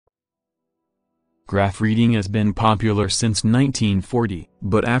Graph reading has been popular since 1940,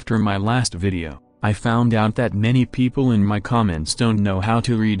 but after my last video, I found out that many people in my comments don't know how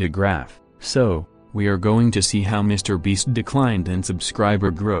to read a graph. So, we are going to see how MrBeast declined in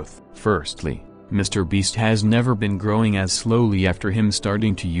subscriber growth. Firstly, MrBeast has never been growing as slowly after him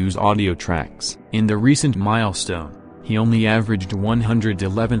starting to use audio tracks. In the recent milestone, he only averaged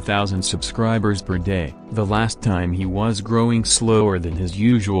 111,000 subscribers per day. The last time he was growing slower than his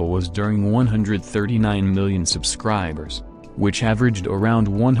usual was during 139 million subscribers, which averaged around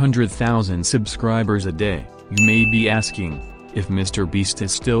 100,000 subscribers a day. You may be asking, if MrBeast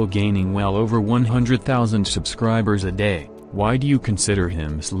is still gaining well over 100,000 subscribers a day, why do you consider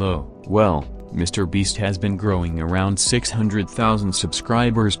him slow? Well, MrBeast has been growing around 600,000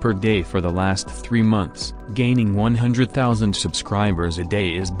 subscribers per day for the last 3 months. Gaining 100,000 subscribers a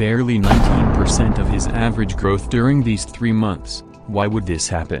day is barely 19% of his average growth during these 3 months. Why would this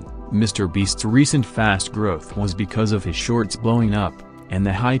happen? MrBeast's recent fast growth was because of his shorts blowing up, and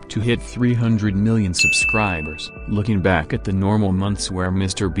the hype to hit 300 million subscribers. Looking back at the normal months where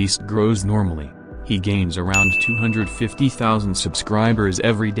MrBeast grows normally, he gains around 250,000 subscribers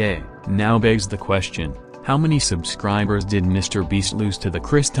every day. Now begs the question, how many subscribers did MrBeast lose to the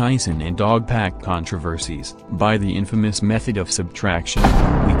Chris Tyson and Dogpack controversies? By the infamous method of subtraction,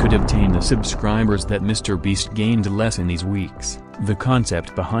 we could obtain the subscribers that MrBeast gained less in these weeks. The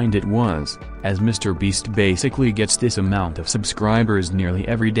concept behind it was, as MrBeast basically gets this amount of subscribers nearly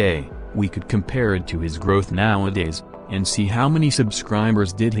every day, we could compare it to his growth nowadays, and see how many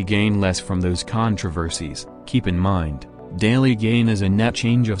subscribers did he gain less from those controversies. Keep in mind, daily gain is a net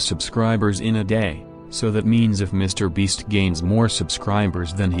change of subscribers in a day, so that means if MrBeast gains more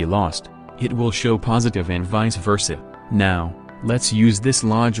subscribers than he lost, it will show positive and vice versa. Now, let's use this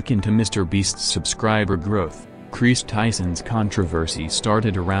logic into MrBeast's subscriber growth. Chris Tyson's controversy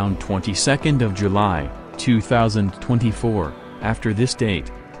started around 22nd of July, 2024. After this date,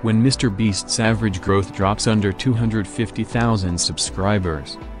 when MrBeast's average growth drops under 250,000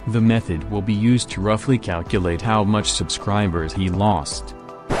 subscribers, the method will be used to roughly calculate how much subscribers he lost.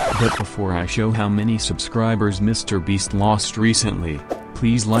 But before I show how many subscribers MrBeast lost recently,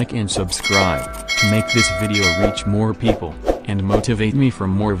 please like and subscribe to make this video reach more people, and motivate me for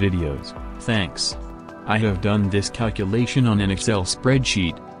more videos. Thanks. I have done this calculation on an Excel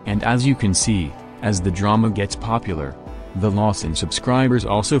spreadsheet, and as you can see, as the drama gets popular, the loss in subscribers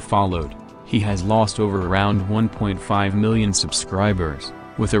also followed. He has lost over around 1.5 million subscribers,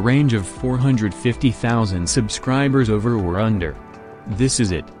 with a range of 450,000 subscribers over or under. This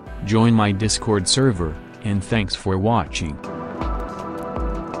is it. Join my Discord server, and thanks for watching.